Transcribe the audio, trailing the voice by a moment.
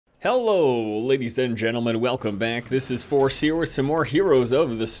Hello, ladies and gentlemen, welcome back. This is Force here with some more Heroes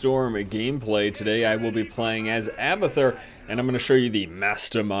of the Storm gameplay. Today I will be playing as Abathur, and I'm going to show you the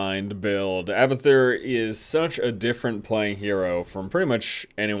Mastermind build. Abathur is such a different playing hero from pretty much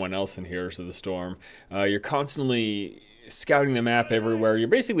anyone else in Heroes of the Storm. You're constantly scouting the map everywhere. You're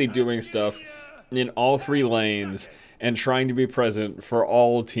basically doing stuff in all three lanes and trying to be present for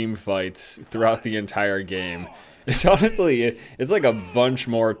all team fights throughout the entire game. It's honestly, it's like a bunch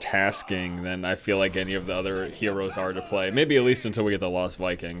more tasking than I feel like any of the other heroes are to play. Maybe at least until we get the Lost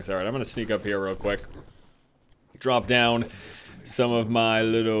Vikings. Alright, I'm going to sneak up here real quick. Drop down some of my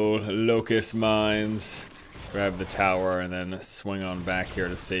little Locust mines. Grab the tower and then swing on back here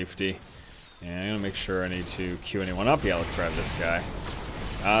to safety. And I'm going to make sure I need to queue anyone up. Yeah, let's grab this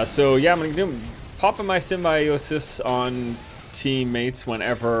guy. So yeah, I'm going to do popping my symbiosis on teammates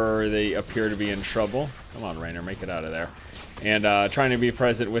whenever they appear to be in trouble. Come on, Rainer, make it out of there. And trying to be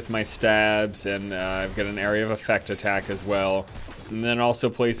present with my stabs, and I've got an area of effect attack as well. And then also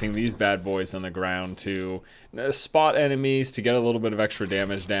placing these bad boys on the ground to spot enemies, to get a little bit of extra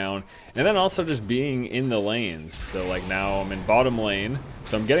damage down. And then also just being in the lanes. So like now I'm in bottom lane,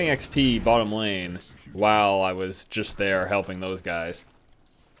 so I'm getting XP bottom lane while I was just there helping those guys.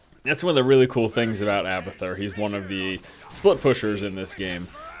 That's one of the really cool things about Abathur. He's one of the split pushers in this game.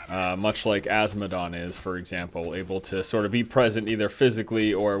 Much like Asmodon is, for example, able to sort of be present either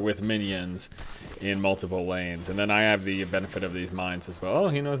physically or with minions in multiple lanes. And then I have the benefit of these mines as well. Oh,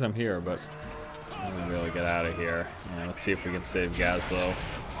 he knows I'm here, but I'm gonna be able to get out of here. Let's see if we can save Gazlo.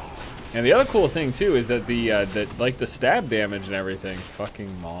 And the other cool thing too is that the stab damage and everything.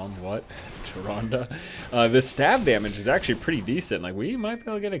 Fucking mom, what? Taronda. The stab damage is actually pretty decent. Like we might be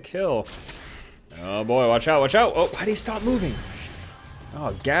able to get a kill. Oh boy, watch out, watch out! Oh, why'd he stop moving?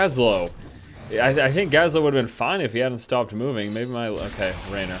 Oh, Gazlo. I think Gazlo would have been fine if he hadn't stopped moving. Maybe my... Okay,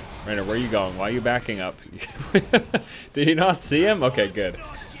 Rainer. Rainer, where are you going? Why are you backing up? Did you not see him? Okay, good.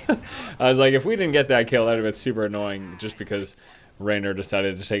 I was like, if we didn't get that kill, that would have been super annoying just because Rainer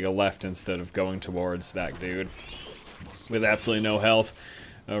decided to take a left instead of going towards that dude. With absolutely no health.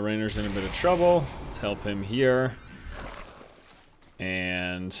 Rainer's in a bit of trouble. Let's help him here.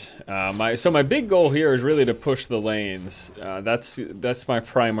 And my big goal here is really to push the lanes. That's my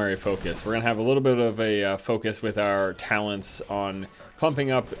primary focus. We're gonna have a little bit of a focus with our talents on pumping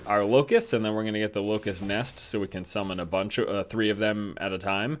up our locusts, and then we're gonna get the locust nest so we can summon a bunch of 3 of them at a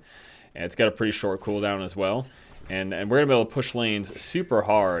time. And it's got a pretty short cooldown as well. And we're gonna be able to push lanes super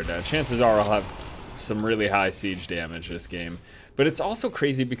hard. Chances are I'll have some really high siege damage this game. But it's also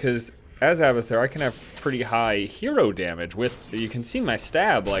crazy because as Abathur, I can have pretty high hero damage with, you can see my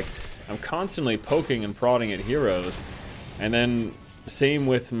stab, like, I'm constantly poking and prodding at heroes. And then, same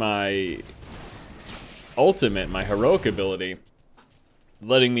with my ultimate, my heroic ability,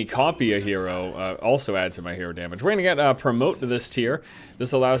 letting me copy a hero also adds to my hero damage. We're gonna get promote to this tier.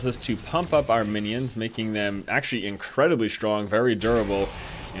 This allows us to pump up our minions, making them actually incredibly strong, very durable,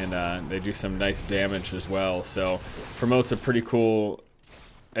 and they do some nice damage as well. So, promote's a pretty cool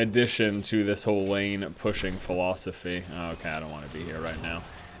addition to this whole lane pushing philosophy. Okay, I don't want to be here right now.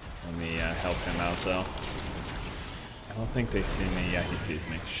 Let me help him out though. I don't think they see me. Yeah, he sees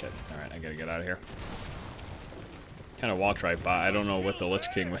me. Shit. Alright, I gotta get out of here. Kind of walked right by. I don't know what the Lich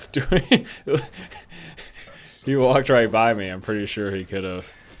King was doing. He walked right by me. I'm pretty sure he could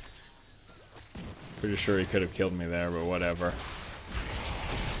have. Pretty sure he could have killed me there, but whatever.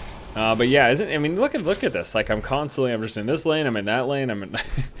 But yeah, I mean, look at this. Like, I'm just in this lane, I'm in that lane, I'm in...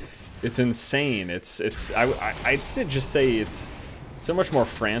 It's insane. I'd just say it's so much more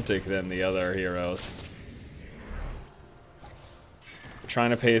frantic than the other heroes. Trying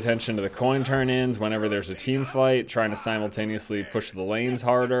to pay attention to the coin turn-ins whenever there's a team fight, trying to simultaneously push the lanes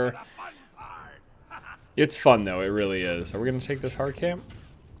harder. It's fun, though, it really is. Are we gonna take this hard camp?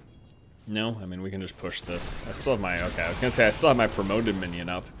 No? I mean, we can just push this. I still have my... Okay, I was gonna say, I still have my promoted minion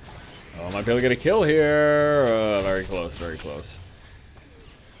up. Oh, I might be able to get a kill here. Very close, very close.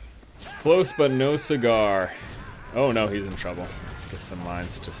 Close, but no cigar. Oh, no, he's in trouble. Let's get some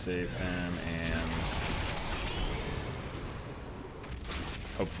mines to save him, and...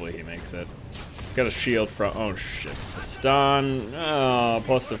 hopefully he makes it. He's got a shield from... Oh, shit. The stun. Oh,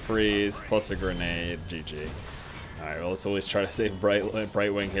 plus the freeze, plus a grenade. GG. Alright, well, let's at least try to save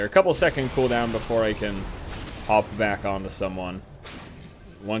Brightwing here. A couple second cooldown before I can hop back onto someone.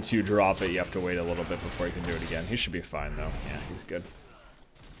 Once you drop it, you have to wait a little bit before you can do it again. He should be fine, though. Yeah, he's good.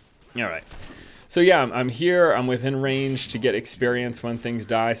 Alright. So yeah, I'm here. I'm within range to get experience when things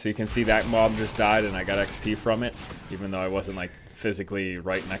die. So you can see that mob just died and I got XP from it, even though I wasn't, like, physically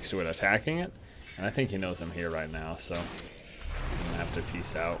right next to it attacking it. And I think he knows I'm here right now, so I'm gonna have have to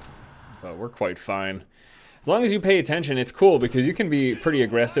peace out. But we're quite fine. As long as you pay attention, it's cool because you can be pretty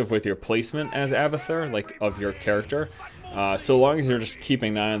aggressive with your placement as Abathur, like of your character. So long as you're just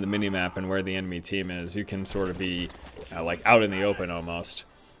keeping an eye on the minimap and where the enemy team is, you can sort of be like out in the open almost.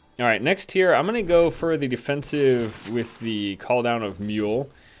 All right, next here, I'm gonna go for the defensive with the call down of Mule.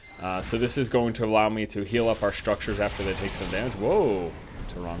 So this is going to allow me to heal up our structures after they take some damage. Whoa,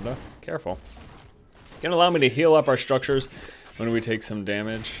 Taronda, careful. Gonna allow me to heal up our structures when we take some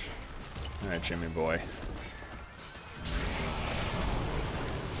damage. All right, Jimmy boy.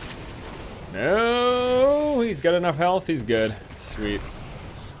 No, he's got enough health. He's good. Sweet.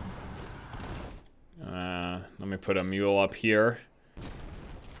 Let me put a Mule up here.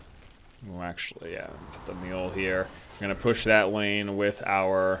 Well, actually, yeah, put the Mule here. I'm gonna push that lane with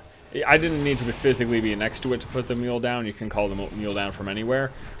our. I didn't need to physically be next to it to put the Mule down. You can call the Mule down from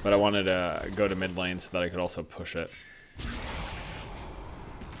anywhere, but I wanted to go to mid lane so that I could also push it.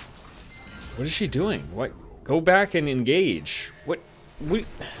 What is she doing? What? Go back and engage. What?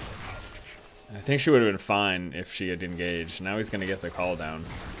 I think she would have been fine if she had engaged. Now he's gonna get the call down.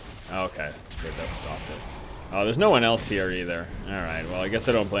 Okay, good, that stopped it. Oh, there's no one else here either. All right, well, I guess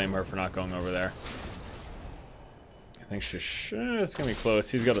I don't blame her for not going over there. I think it's gonna be close.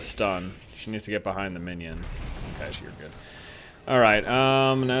 He's got a stun. She needs to get behind the minions. Okay, you're good. All right,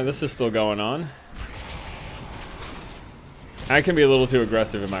 now this is still going on. I can be a little too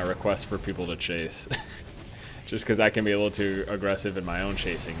aggressive in my request for people to chase. Just because I can be a little too aggressive in my own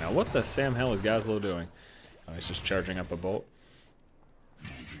chasing. Now, what the Sam hell is Gazlo doing? Oh, he's just charging up a bolt.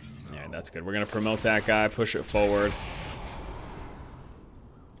 Yeah, that's good. We're going to promote that guy, push it forward.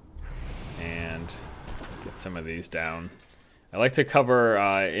 And get some of these down. I like to cover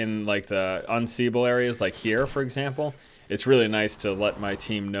in like the unseeable areas, like here, for example. It's really nice to let my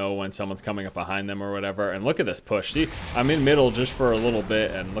team know when someone's coming up behind them or whatever. And look at this push. See, I'm in middle just for a little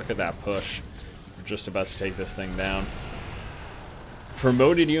bit, and look at that push. We're just about to take this thing down.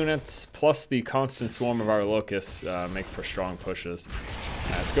 Promoted units plus the constant swarm of our locusts make for strong pushes.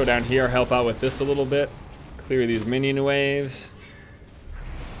 Let's go down here, help out with this a little bit. Clear these minion waves.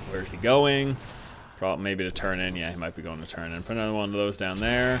 Where's he going? Probably maybe to turn in. Yeah, he might be going to turn in. Put another one of those down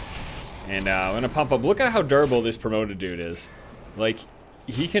there. And I'm gonna pump up. Look at how durable this promoted dude is. Like,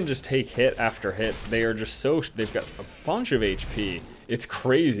 he can just take hit after hit. They are just so, they've got a bunch of HP. It's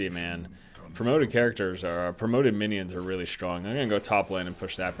crazy, man. Promoted characters are, promoted minions are really strong. I'm gonna go top lane and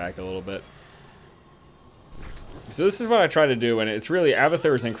push that back a little bit. So this is what I try to do, and it's really,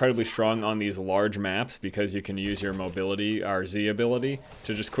 Abathur is incredibly strong on these large maps because you can use your mobility, or Z ability,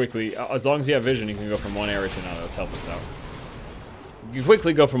 to just quickly, as long as you have vision, you can go from one area to another. Let's help us out. You can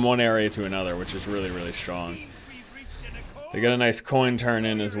quickly go from one area to another, which is really, really strong. They got a nice coin turn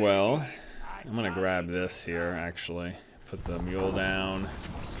in as well. I'm gonna grab this here, actually. Put the Mule down.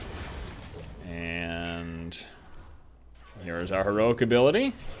 And here's our heroic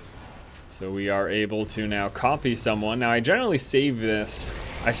ability. So we are able to now copy someone. Now I generally save this.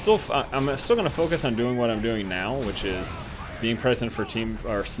 I'm still going to focus on doing what I'm doing now, which is being present for team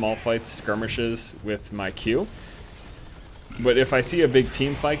or small fights, skirmishes with my Q. But if I see a big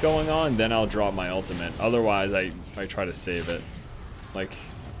team fight going on, then I'll drop my ultimate. Otherwise, I try to save it. Like,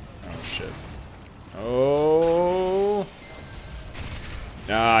 oh shit. Oh.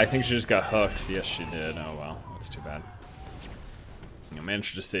 I think she just got hooked. Yes, she did. Oh, well. That's too bad. I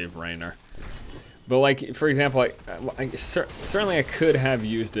managed to save Raynor. But, like, for example, certainly I could have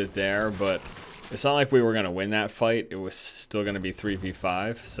used it there, but it's not like we were going to win that fight. It was still going to be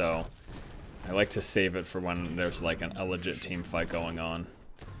 3v5, so I like to save it for when there's, like, a legit team fight going on.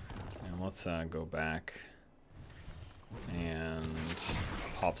 And let's go back and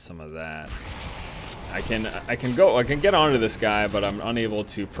pop some of that. I can get onto this guy, but I'm unable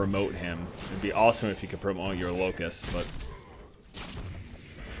to promote him. It'd be awesome if you could promote your Locust, but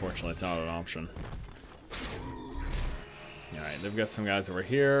unfortunately it's not an option. Alright, they've got some guys over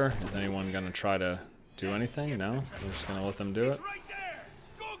here. Is anyone gonna try to do anything? No? We're just gonna let them do it?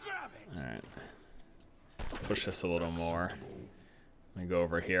 Alright. Let's push this a little more. Let me go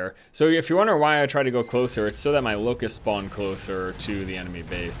over here. So if you wonder why I try to go closer, it's so that my Locust spawn closer to the enemy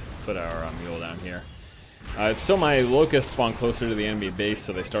base. Let's put our Mule down here. It's so my Locust spawn closer to the enemy base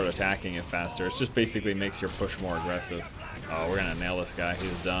so they start attacking it faster. It just basically makes your push more aggressive. Oh, we're gonna nail this guy.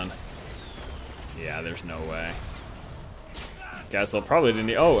 He's done. Yeah, there's no way. Gazlo probably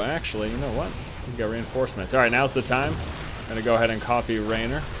didn't. Oh, actually, you know what? He's got reinforcements. All right, now's the time. I'm gonna go ahead and copy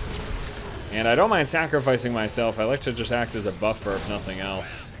Raynor. And I don't mind sacrificing myself. I like to just act as a buffer, if nothing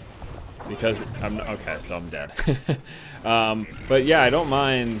else. Because I'm okay, so I'm dead. But yeah, I don't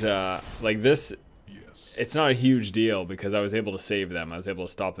mind. Like this, it's not a huge deal because I was able to save them. I was able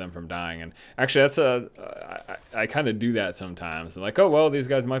to stop them from dying. And actually, that's I kind of do that sometimes. I'm like, oh, well, these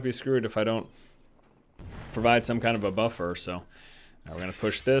guys might be screwed if I don't provide some kind of a buffer. So we're going to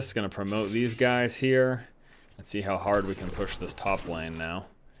push this, going to promote these guys here. Let's see how hard we can push this top lane now.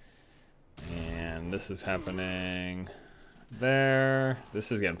 And this is happening there.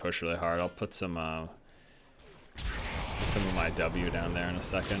 This is getting pushed really hard. I'll put some of my W down there in a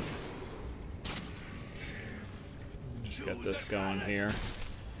second. Just get this going here.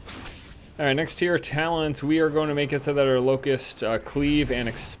 Alright, next tier talent, we are going to make it so that our Locust cleave and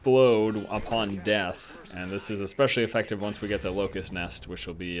explode upon death. And this is especially effective once we get the Locust Nest, which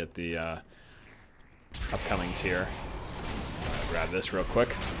will be at the upcoming tier. Grab this real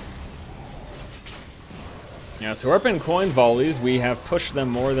quick. Yeah, so up in coin volleys, we have pushed them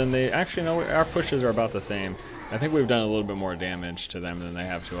more than they... Actually, no, our pushes are about the same. I think we've done a little bit more damage to them than they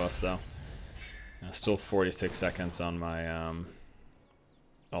have to us, though. Still 46 seconds on my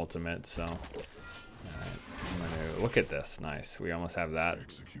ultimate, so... Alright, I'm gonna... Look at this. Nice. We almost have that.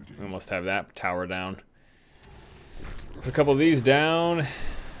 We almost have that tower down. Put a couple of these down.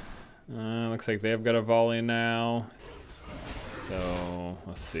 Looks like they've got a volley now. So,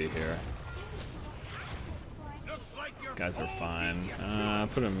 let's see here. These guys are fine.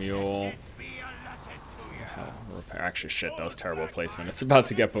 Put a Mule. Actually, shit, that was terrible placement. It's about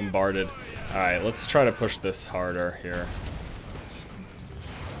to get bombarded. Alright, let's try to push this harder here.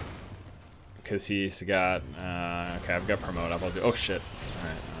 Because he's got... okay, I've got promote up. I'll do... Oh, shit.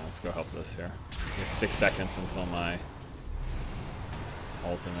 Alright, let's go help this here. It's 6 seconds until my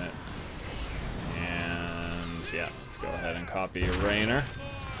ultimate. And, yeah, let's go ahead and copy Rainer.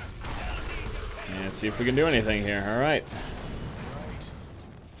 And see if we can do anything here. Alright.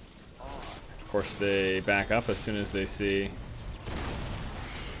 Of course, they back up as soon as they see...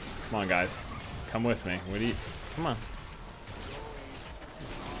 Come on, guys. Come with me. What do you... Come on.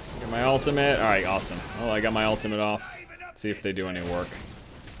 Get my ultimate. Alright, awesome. Well, I got my ultimate off. Let's see if they do any work.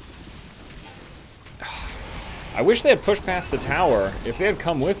 I wish they had pushed past the tower. If they had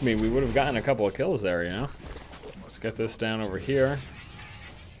come with me, we would have gotten a couple of kills there, you know? Let's get this down over here.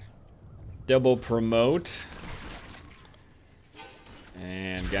 Double promote.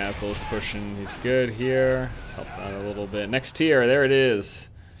 And Gazel's pushing. He's good here. Let's help out a little bit. Next tier, there it is.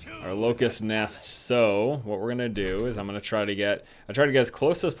 Our Locust Nest. So what we're gonna do is I'm gonna try to get as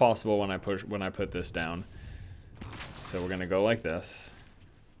close as possible when I put this down. So we're gonna go like this.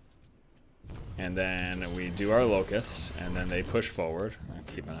 And then we do our Locust, and then they push forward. I'll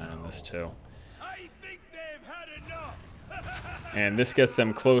keep an eye on this too. And this gets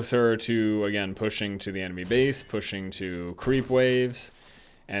them closer to, again, pushing to the enemy base, pushing to creep waves.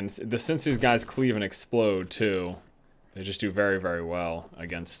 And since these guys cleave and explode too, they just do very, very well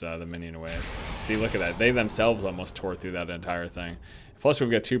against the minion waves. See, look at that. They themselves almost tore through that entire thing. Plus, we've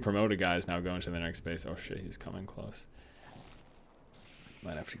got 2 promoted guys now going to the next base. Oh shit, he's coming close.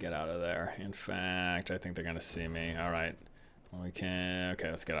 Might have to get out of there. In fact, I think they're gonna see me. All right, we can. Okay,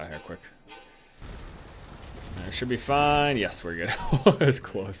 let's get out of here quick. It should be fine. Yes, we're good. It was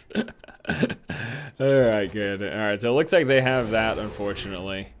close. Alright, good. Alright, so it looks like they have that,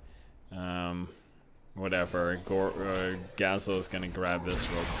 unfortunately. Whatever. Gazel is going to grab this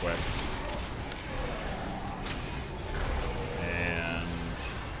real quick. And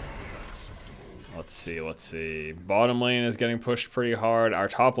let's see. Bottom lane is getting pushed pretty hard. Our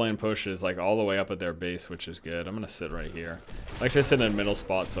top lane push is like all the way up at their base, which is good. I'm going to sit right here. I like to sit in a middle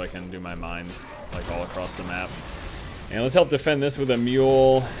spot so I can do my mines like all across the map. And let's help defend this with a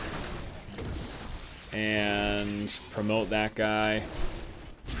Mule. And promote that guy.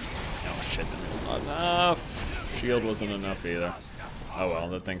 Oh shit, the Mule's not enough. Shield wasn't enough either. Oh well,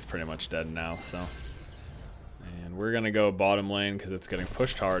 that thing's pretty much dead now, so. And we're gonna go bottom lane because it's getting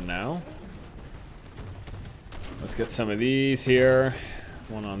pushed hard now. Let's get some of these here.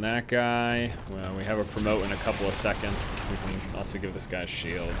 One on that guy. Well, we have a promote in a couple of seconds. We can also give this guy a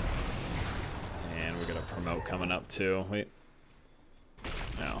shield. And we're gonna promote coming up too. Wait.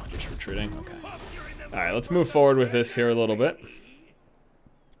 No, just retreating. Okay. Alright, let's move forward with this here a little bit.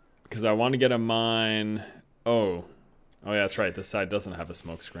 Because I want to get a mine. Oh. Oh yeah, that's right. This side doesn't have a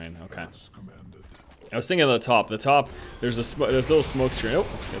smoke screen. Okay. I was thinking of the top. The top, there's a little smoke screen. Oh,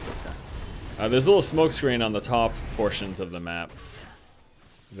 let's get this guy. There's a little smoke screen on the top portions of the map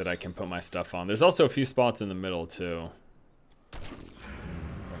that I can put my stuff on. There's also a few spots in the middle too. I'm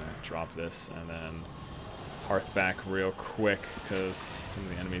gonna drop this and then hearth back real quick because some of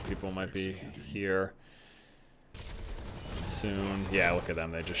the enemy people might be here soon. Yeah, look at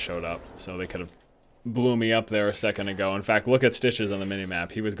them. They just showed up. So they could have blew me up there a second ago. In fact, look at Stitches on the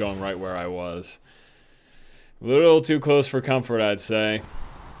minimap. He was going right where I was. A little too close for comfort, I'd say.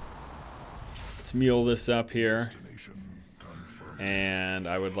 Let's mule this up here. And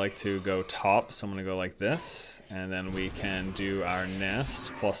I would like to go top, so I'm gonna go like this. And then we can do our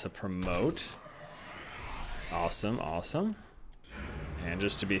nest plus a promote. Awesome, awesome. And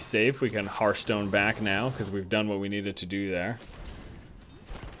just to be safe, we can Hearthstone back now, because we've done what we needed to do there.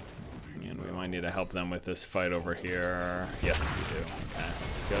 And we might need to help them with this fight over here. Yes, we do. Okay,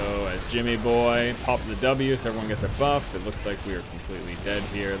 let's go as Jimmy Boy. Pop the W so everyone gets a buff. It looks like we are completely dead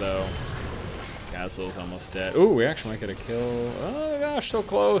here, though. Castle's almost dead. Ooh, we actually might get a kill. Oh, gosh, so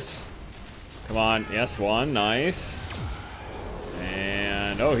close. Come on. Yes, one. Nice.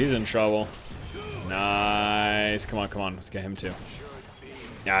 And, oh, he's in trouble. Nice. Come on, come on. Let's get him, too.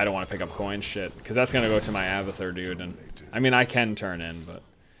 Yeah, I don't want to pick up coins, shit, because that's going to go to my Abathur dude, and I mean, I can turn in, but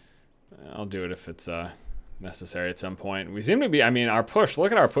I'll do it if it's necessary at some point. We seem to be, I mean, our push,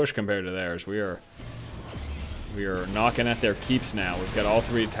 look at our push compared to theirs. We are knocking at their keeps now. We've got all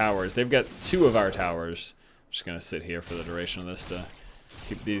 3 towers. They've got 2 of our towers. I'm just going to sit here for the duration of this to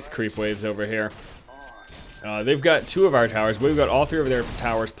keep these creep waves over here. They've got 2 of our towers, but we've got all 3 of their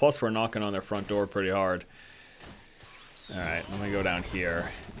towers, plus we're knocking on their front door pretty hard. Alright, I'm gonna go down here,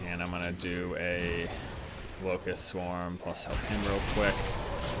 and I'm gonna do a Locust Swarm, plus help him real quick.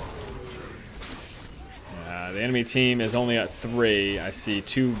 The enemy team is only at 3. I see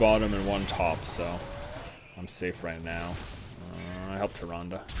 2 bottom and 1 top, so I'm safe right now. I help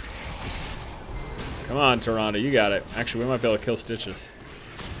Tyrande. Come on, Tyrande, you got it. Actually, we might be able to kill Stitches.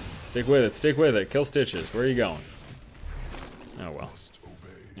 Stick with it, stick with it. Kill Stitches. Where are you going? Oh, well.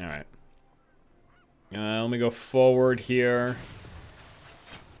 Alright. Let me go forward here.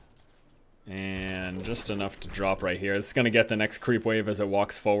 And just enough to drop right here. This is going to get the next creep wave as it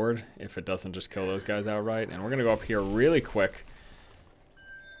walks forward, if it doesn't just kill those guys outright. And we're going to go up here really quick.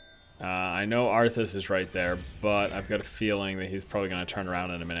 I know Arthas is right there, but I've got a feeling that he's probably going to turn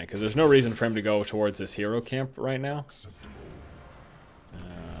around in a minute, because there's no reason for him to go towards this hero camp right now.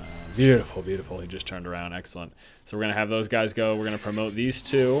 Beautiful, beautiful. He just turned around. Excellent. So we're going to have those guys go. We're going to promote these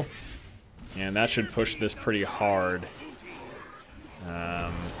 2. And that should push this pretty hard.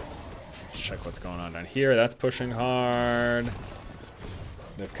 Let's check what's going on down here. That's pushing hard.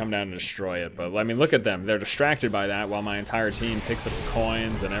 They've come down to destroy it. But, I mean, look at them. They're distracted by that while my entire team picks up the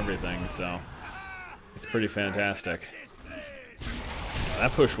coins and everything. So, it's pretty fantastic.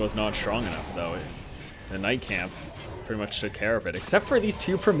 That push was not strong enough, though. The night camp pretty much took care of it, except for these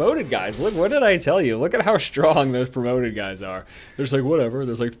 2 promoted guys. Look, what did I tell you? Look at how strong those promoted guys are. They're just like, whatever,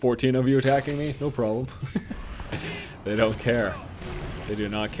 there's like 14 of you attacking me, no problem. They don't care. They do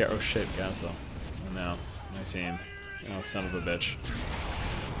not care. Oh shit, Castle. Oh no, my team. Oh, son of a bitch.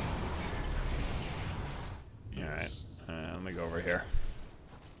 Alright, let me go over here.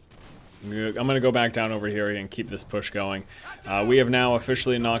 I'm going to go back down over here and keep this push going. We have now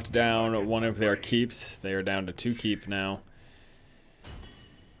officially knocked down one of their keeps. They are down to 2 keep now.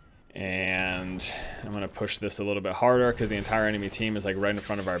 And I'm going to push this a little bit harder because the entire enemy team is like right in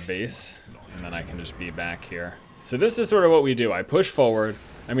front of our base. And then I can just be back here. So this is sort of what we do. I push forward.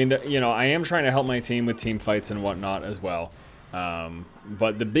 I mean, you know, I am trying to help my team with team fights and whatnot as well.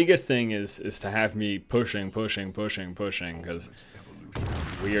 But the biggest thing is to have me pushing, because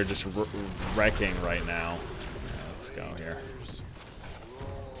we are just wrecking right now. Let's go here.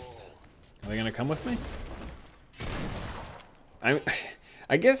 Are they gonna come with me?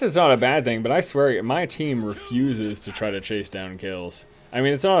 I guess it's not a bad thing, but I swear my team refuses to try to chase down kills. I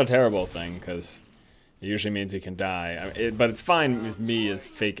mean, it's not a terrible thing, because it usually means you can die. But it's fine with me as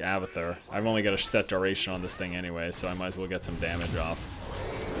fake Abathur. I've only got a set duration on this thing anyway, so I might as well get some damage off.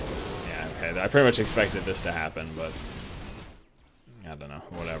 Yeah, okay, I pretty much expected this to happen, but I don't know,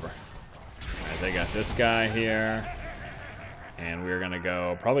 whatever. Alright, they got this guy here. And we're gonna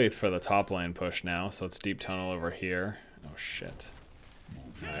go, probably for the top lane push now, so it's deep tunnel over here. Oh shit.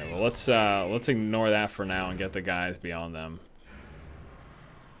 Alright, well let's ignore that for now and get the guys beyond them.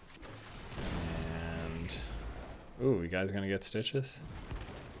 And ooh, you guys gonna get Stitches?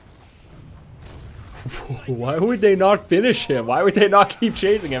 Why would they not finish him? Why would they not keep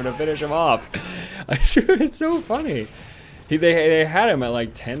chasing him to finish him off? I swear, it's so funny. They had him at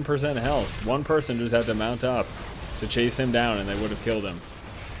like 10% health. One person just had to mount up to chase him down and they would have killed him.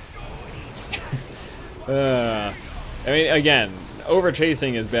 I mean, again, over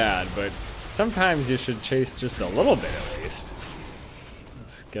chasing is bad, but sometimes you should chase just a little bit at least.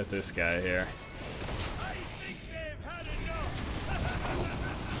 Let's get this guy here.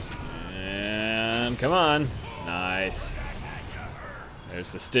 And come on. Nice.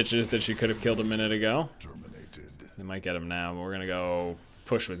 There's the Stitches that you could have killed a minute ago. They might get him now, but we're gonna go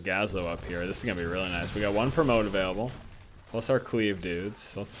push with Gazlo up here. This is going to be really nice. We got 1 promote available, plus our cleave dudes.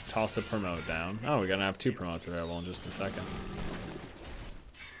 So let's toss a promote down. Oh, we're going to have 2 promotes available in just a second.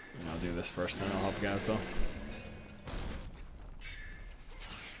 And I'll do this first, then I'll help Gazlo.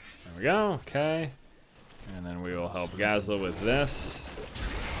 There we go, okay. And then we will help Gazlo with this.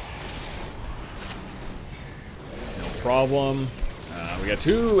 No problem. We got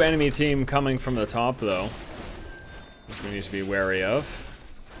 2 enemy team coming from the top though, which we need to be wary of.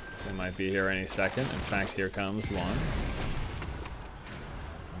 They might be here any second. In fact, here comes one.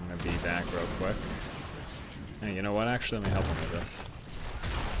 I'm gonna be back real quick. Hey, you know what? Actually, let me help him with this.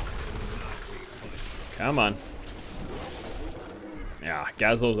 Come on. Yeah,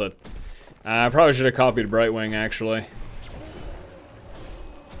 Gazlo's a... I probably should have copied Brightwing, actually.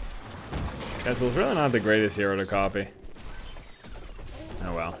 Gazlo's really not the greatest hero to copy.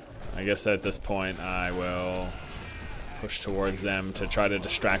 Oh well. I guess at this point, I will push towards them to try to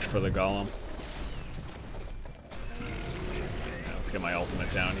distract for the golem. Yeah, let's get my ultimate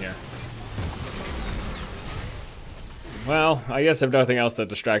down here. Well, I guess I've nothing else that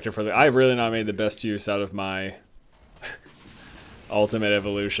distracted for the... I've really not made the best use out of my Ultimate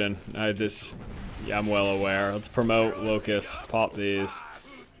Evolution. Yeah, I'm well aware. Let's promote Locust, pop these,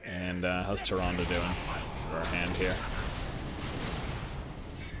 and how's Tyrande doing for our hand here?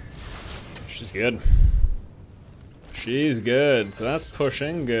 She's good. She's good. So that's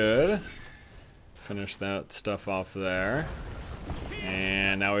pushing good. Finish that stuff off there.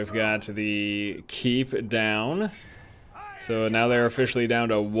 And now we've got the keep down. So now they're officially down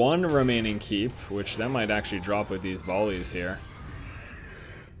to 1 remaining keep, which that might actually drop with these volleys here.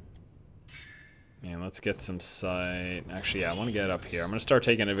 And let's get some sight. Actually, yeah, I want to get up here. I'm going to start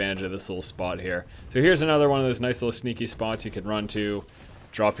taking advantage of this little spot here. So here's another one of those nice little sneaky spots you could run to,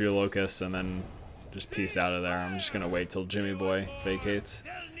 drop your Locust, and then just peace out of there. I'm just going to wait till Jimmy Boy vacates.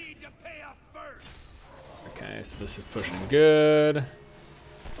 Okay, so this is pushing good.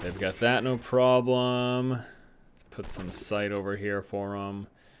 They've got that, no problem. Let's put some sight over here for them.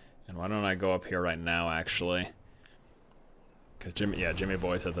 And why don't I go up here right now, actually? Because Jimmy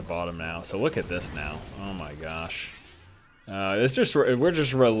Boy's at the bottom now. So look at this now. Oh my gosh. We're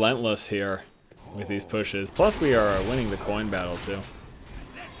just relentless here with these pushes. Plus we are winning the coin battle too.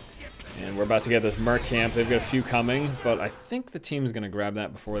 And we're about to get this Merc camp. They've got a few coming, but I think the team's gonna grab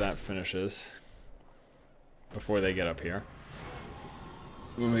that before that finishes. Before they get up here.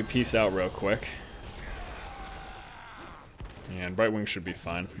 When we peace out real quick. And Brightwing should be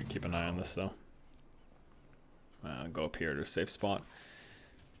fine. Keep an eye on this though. Go up here to a safe spot.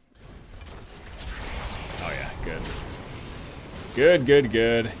 Oh yeah, good. Good, good,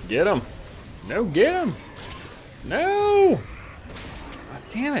 good. Get him. No, get him. No. Oh,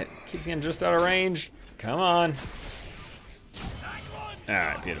 damn it. Keeps getting just out of range. Come on. All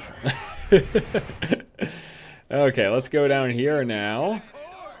right, beautiful. Okay, let's go down here now.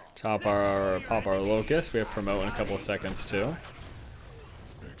 Pop our Locust. We have promote in a couple of seconds too.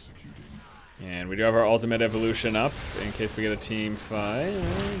 And we do have our Ultimate Evolution up in case we get a team fight.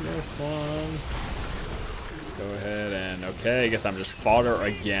 This one. Let's go ahead and, okay, I guess I'm just fodder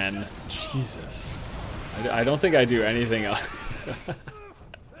again. Jesus. I don't think I do anything else.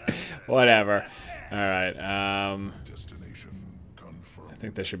 Whatever. Alright, I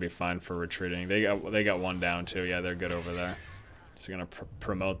think they should be fine for retreating. They got 1 down too. Yeah, they're good over there. Just gonna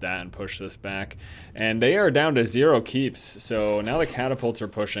promote that and push this back. And they are down to 0 keeps. So now the catapults are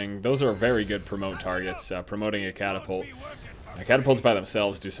pushing. Those are very good promote targets. Promoting a catapult. Catapults by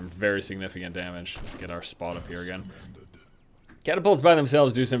themselves do some very significant damage. Let's get our spot up here again. Catapults by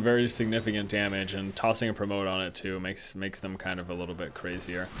themselves do some very significant damage, and tossing a promote on it too makes them kind of a little bit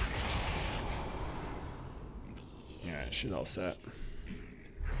crazier. Yeah, she's all set.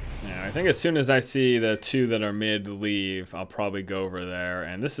 Yeah, I think as soon as I see the 2 that are mid leave, I'll probably go over there.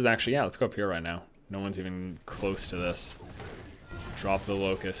 And this is actually, yeah, let's go up here right now. No one's even close to this. Drop the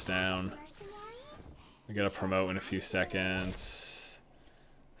Locust down. We gotta promote in a few seconds.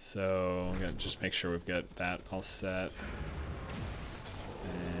 So, we gotta just make sure we've got that all set.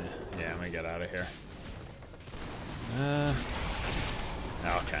 Yeah, I'm gonna get out of here.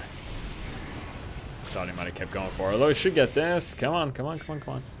 Okay. Thought he might have kept going for it. Although we should get this. Come on, come on, come on,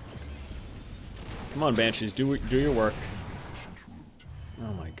 come on. Come on, Banshees, do your work.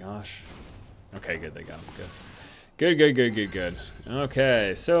 Oh my gosh. Okay, good, they got him. Good. Good, good, good, good, good.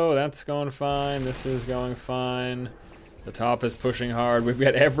 Okay, so that's going fine. This is going fine. The top is pushing hard. We've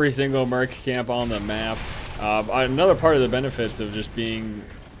got every single Merc camp on the map. Another part of the benefits of just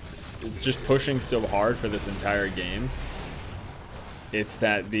pushing so hard for this entire game it's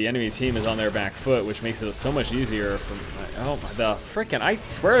that the enemy team is on their back foot, which makes it so much easier for oh my, the frickin', I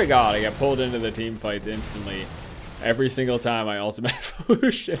swear to God, I get pulled into the team fights instantly every single time I Ultimate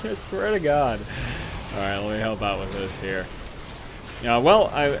Evolution. I swear to God. Alright, let me help out with this here. Yeah, well,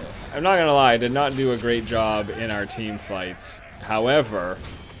 I'm not gonna lie, I did not do a great job in our team fights. However,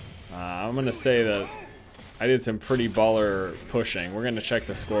 I'm gonna say that I did some pretty baller pushing. We're gonna check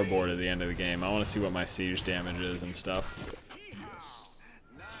the scoreboard at the end of the game. I wanna see what my siege damage is and stuff.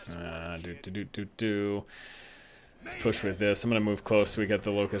 Let's push with this. I'm gonna move close so we get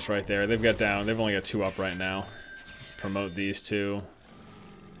the Locust right there. They've got down. They've only got 2 up right now. Let's promote these 2.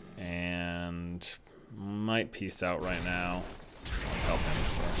 And might peace out right now. Let's help him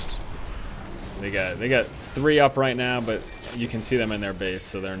first. They got 3 up right now, but you can see them in their base,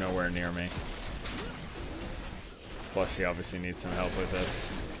 so they're nowhere near me. Plus, he obviously needs some help with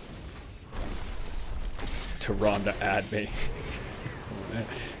this. To Rhonda add me.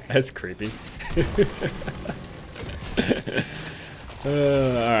 That's creepy.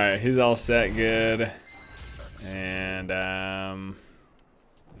 Alright, he's all set good. And, I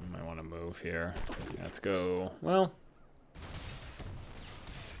might want to move here. Let's go. Well,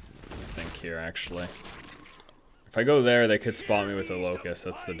 I think here, actually. If I go there, they could spot me with a Locust.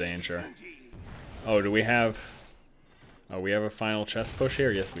 That's the danger. Oh, do we have... Oh, we have a final chest push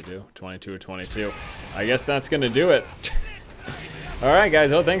here? Yes, we do. 22 or 22. I guess that's going to do it. Alright,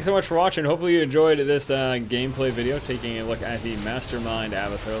 guys. Well, thanks so much for watching. Hopefully you enjoyed this gameplay video, taking a look at the Mastermind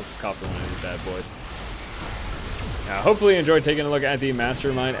Abathur. Let's copy one of these bad boys. Hopefully you enjoyed taking a look at the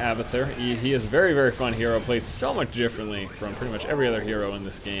Mastermind Abathur. He is a very, very fun hero. Plays so much differently from pretty much every other hero in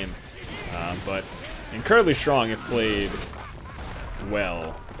this game. But incredibly strong if played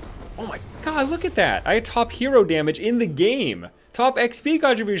well. Oh my God, look at that. I had top hero damage in the game. Top XP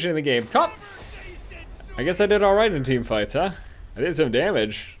contribution in the game. Top... I guess I did alright in team fights, huh? I did some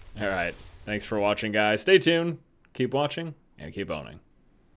damage. Alright, thanks for watching, guys. Stay tuned, keep watching, and keep owning.